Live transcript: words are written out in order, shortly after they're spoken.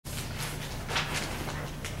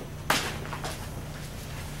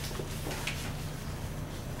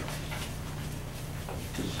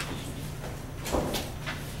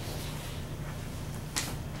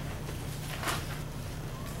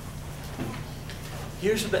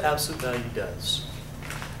Here's what the absolute value does.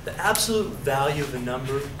 The absolute value of a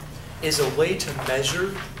number is a way to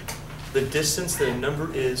measure the distance that a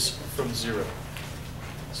number is from 0.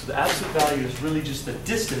 So the absolute value is really just the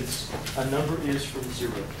distance a number is from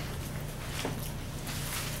 0.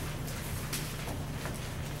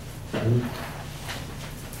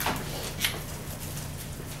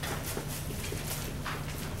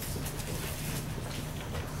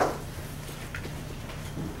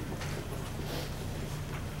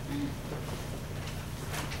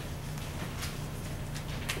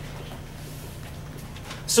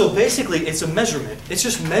 So basically, it's a measurement. It's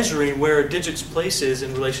just measuring where a digit's place is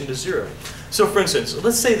in relation to 0. So for instance,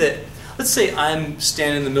 let's say I'm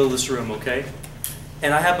standing in the middle of this room, okay?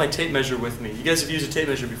 And I have my tape measure with me. You guys have used a tape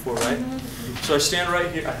measure before, right? Mm-hmm. So I stand right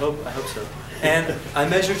here. I hope so. And I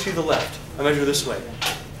measure to the left. I measure this way.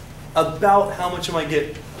 About how much am I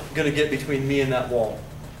going to get between me and that wall?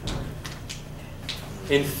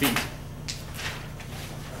 In feet.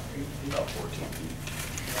 About 14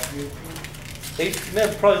 feet. 8,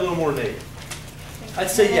 probably a little more than 8. I'd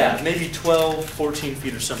say, yeah, maybe 12, 14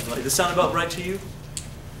 feet or something like that. Does that sound about right to you?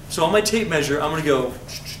 So on my tape measure, I'm going to go,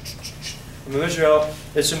 I'm going to measure out,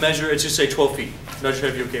 it's just say 12 feet. Nudge your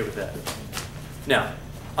head if you're okay with that. Now,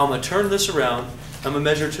 I'm going to turn this around, I'm going to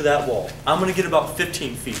measure to that wall. I'm going to get about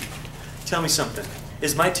 15 feet. Tell me something.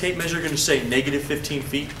 Is my tape measure going to say negative 15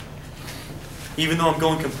 feet? Even though I'm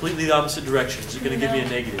going completely the opposite direction, is it going to give me a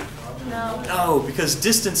negative? No. No, because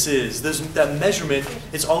distances, that measurement,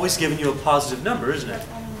 it's always giving you a positive number, isn't it?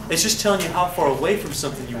 It's just telling you how far away from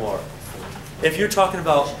something you are. If you're talking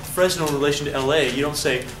about Fresno in relation to LA, you don't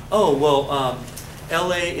say, oh, well,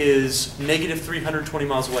 LA is negative 320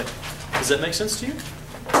 miles away. Does that make sense to you?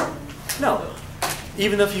 No.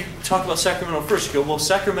 Even if you talk about Sacramento first, you go, well,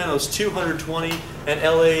 Sacramento's 220 and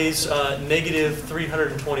LA's negative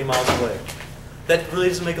 320 miles away. That really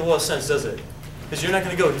doesn't make a lot of sense, does it? Because you're not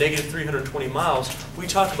going to go negative 320 miles. We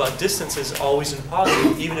talk about distances always in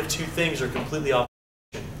positive, even if two things are completely opposite.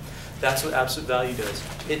 That's what absolute value does.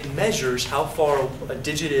 It measures how far a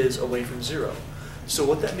digit is away from 0. So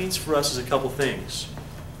what that means for us is a couple things.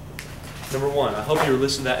 Number one, I hope you were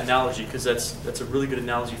listening to that analogy, because that's a really good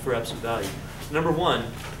analogy for absolute value. Number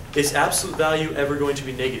one, is absolute value ever going to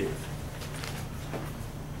be negative?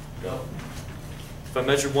 No. If I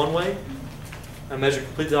measure one way, I measure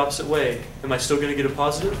completely the opposite way, am I still going to get a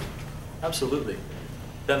positive? Absolutely.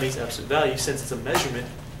 That means absolute value, since it's a measurement,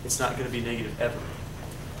 it's not going to be negative ever.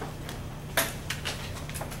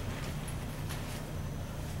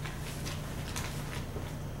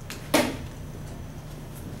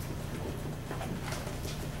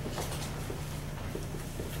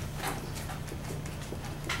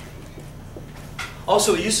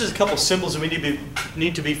 Also, it uses a couple symbols that we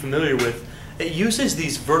need to be familiar with. It uses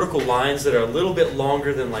these vertical lines that are a little bit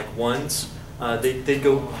longer than like ones. They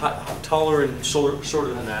go taller and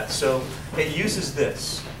shorter than that. So it uses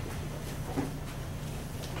this.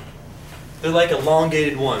 They're like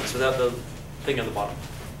elongated ones without the thing on the bottom.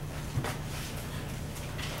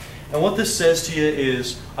 And what this says to you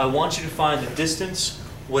is, I want you to find the distance,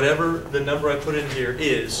 whatever the number I put in here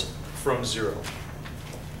is, from 0.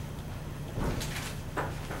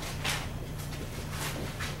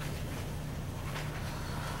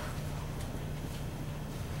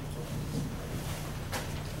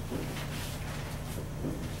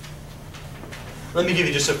 Let me give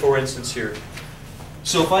you just a for instance here.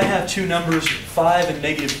 So if I have two numbers, 5 and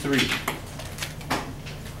negative 3,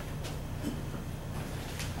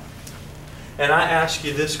 and I ask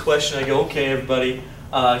you this question, I go, okay, everybody,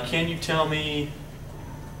 can you tell me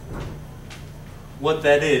what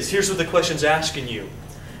that is? Here's what the question's asking you.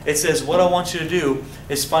 It says, what I want you to do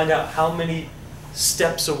is find out how many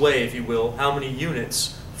steps away, if you will, how many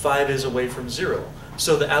units 5 is away from 0.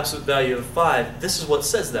 So the absolute value of 5, this is what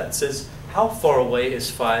says that. It says, how far away is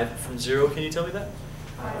 5 from 0? Can you tell me that?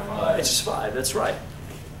 5. It's just 5, that's right.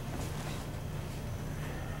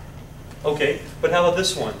 Okay, but how about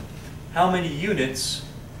this one? How many units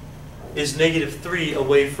is negative 3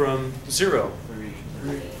 away from 0?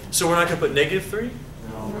 3. So we're not going to put negative 3?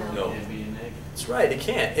 No. It can't be a negative. That's right, it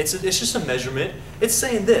can't. It's just a measurement. It's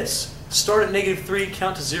saying this. Start at negative 3,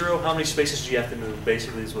 count to 0. How many spaces do you have to move,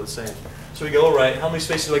 basically, is what it's saying. So we go, all right, how many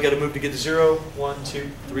spaces do I got to move to get to 0? 1, 2,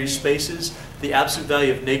 3 spaces. The absolute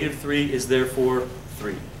value of negative 3 is therefore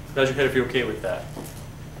 3. Nod your head if you're okay with that.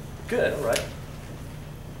 Good, all right.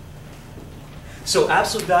 So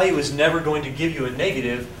absolute value is never going to give you a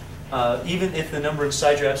negative, even if the number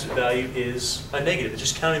inside your absolute value is a negative. It's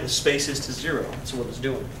just counting the spaces to 0. That's what it's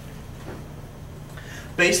doing.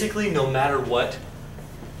 Basically, no matter what,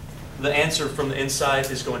 the answer from the inside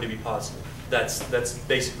is going to be positive. That's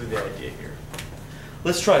basically the idea here.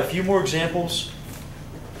 Let's try a few more examples.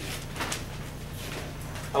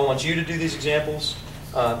 I want you to do these examples.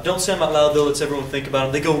 Don't say them out loud though, let's everyone think about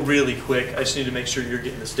them. They go really quick. I just need to make sure you're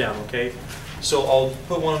getting this down, okay? So I'll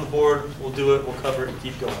put one on the board, we'll do it, we'll cover it, and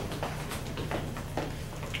keep going.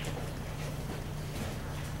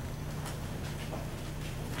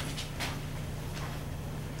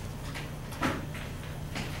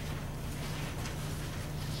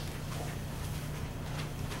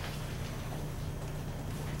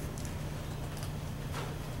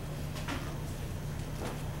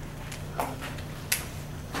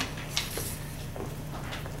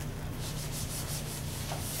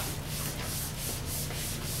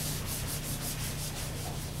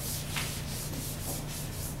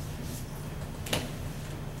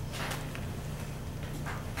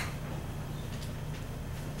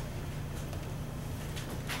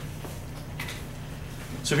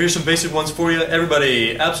 So here's some basic ones for you.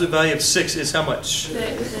 Everybody, absolute value of 6 is how much?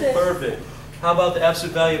 6. Perfect. How about the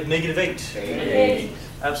absolute value of negative 8? 8.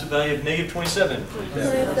 Absolute value of negative 27?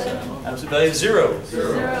 27. Absolute value of 0?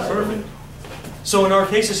 0. Perfect. So in our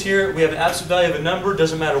cases here, we have an absolute value of a number.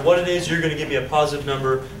 Doesn't matter what it is, you're going to give me a positive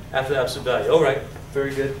number after the absolute value. All right,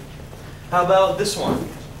 very good. How about this one?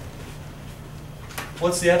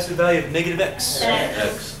 What's the absolute value of negative x?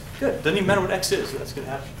 X. Good. Doesn't even matter what x is. That's going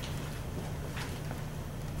to happen.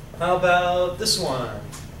 How about this one?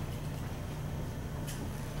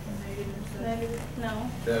 Negative.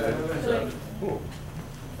 No. 7. Ooh.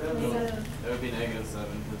 Negative. It would be negative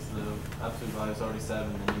 7 because the absolute value is already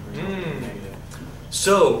 7, then you bring it to negative.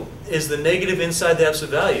 So, is the negative inside the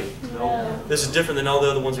absolute value? No. This is different than all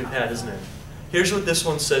the other ones we've had, isn't it? Here's what this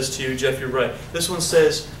one says to you, Jeff, you're right. This one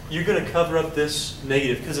says you're going to cover up this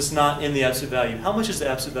negative because it's not in the absolute value. How much is the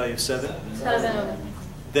absolute value of 7? 7.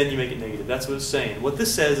 Then you make it negative. That's what it's saying. What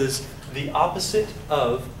this says is the opposite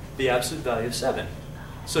of the absolute value of 7.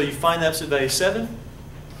 So you find the absolute value of 7,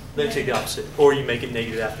 then you take the opposite. Or you make it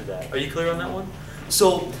negative after that. Are you clear on that one?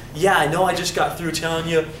 So, yeah, I know I just got through telling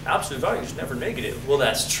you absolute value is never negative. Well,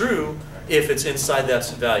 that's true if it's inside the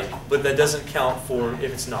absolute value. But that doesn't count for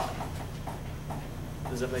if it's not.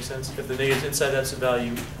 Does that make sense? If the negative is inside the absolute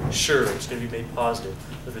value, sure, it's going to be made positive.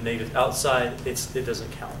 If the negative is outside, it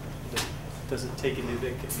doesn't count. It doesn't take into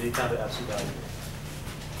account the absolute value.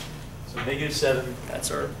 So negative 7,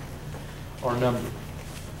 that's our number.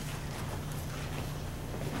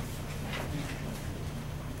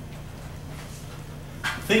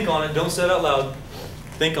 Think on it. Don't say it out loud.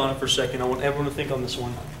 Think on it for a second. I want everyone to think on this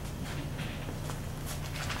one.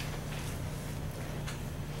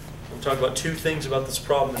 We'll talk about 2 things about this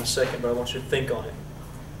problem in a second, but I want you to think on it.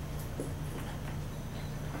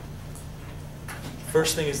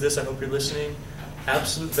 First thing is this, I hope you're listening.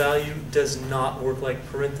 Absolute value does not work like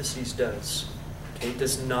parentheses does. Okay, it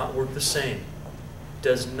does not work the same.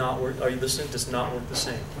 Does not work, are you listening? Does not work the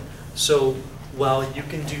same. So while you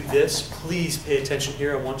can do this, please pay attention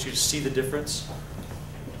here. I want you to see the difference.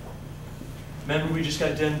 Remember we just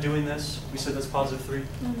got done doing this? We said that's positive 3?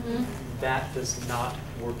 Mm-hmm. That does not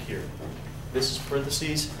work here. This is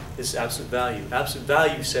parentheses, this is absolute value. Absolute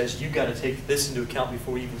value says you've got to take this into account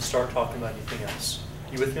before you even start talking about anything else.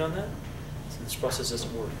 You with me on that? So this process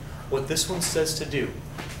doesn't work. What this one says to do,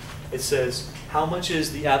 it says, how much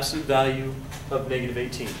is the absolute value of negative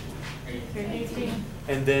 18? 18.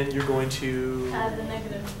 And then you're going to... Add the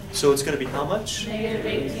negative. So it's going to be how much? Negative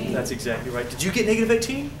 18. That's exactly right. Did you get negative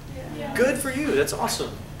 18? Yeah. Good for you. That's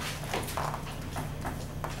awesome.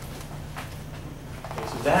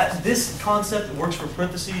 So this concept works for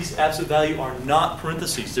parentheses. Absolute value are not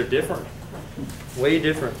parentheses. They're different. Way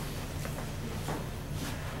different.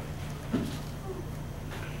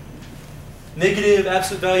 Negative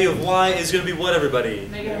absolute value of y is going to be what, everybody?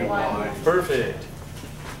 Negative 1. Perfect.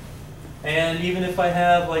 And even if I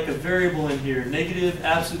have like a variable in here, negative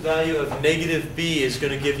absolute value of negative b is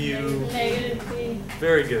going to give you... Negative b.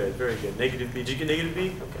 Very good, very good. Negative b. Did you get negative b?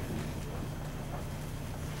 Okay.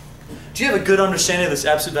 Do you have a good understanding of this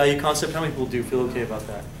absolute value concept? How many people do feel okay about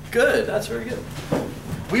that? Good, that's very good.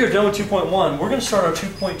 We are done with 2.1. We're going to start our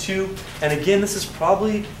 2.2. And again, this is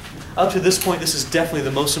probably, up to this point, this is definitely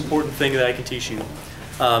the most important thing that I can teach you.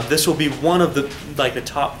 This will be one of the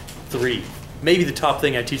top 3. Maybe the top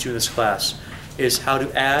thing I teach you in this class is how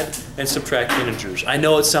to add and subtract integers. I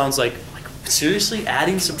know it sounds like seriously,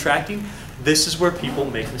 adding, subtracting? This is where people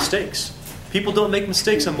make mistakes. People don't make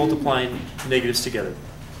mistakes on multiplying negatives together.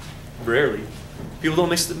 Rarely. People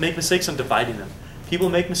don't make mistakes on dividing them. People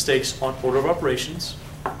make mistakes on order of operations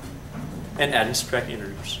and adding and subtracting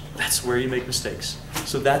integers. That's where you make mistakes.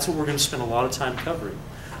 So that's what we're going to spend a lot of time covering.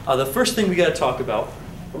 The first thing we got to talk about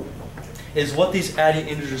is what these adding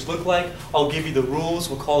integers look like. I'll give you the rules.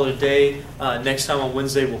 We'll call it a day. Next time on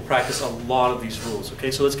Wednesday, we'll practice a lot of these rules.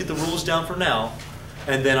 Okay, so let's get the rules down for now,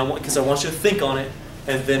 and then because I want you to think on it,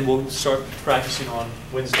 and then we'll start practicing on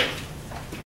Wednesday.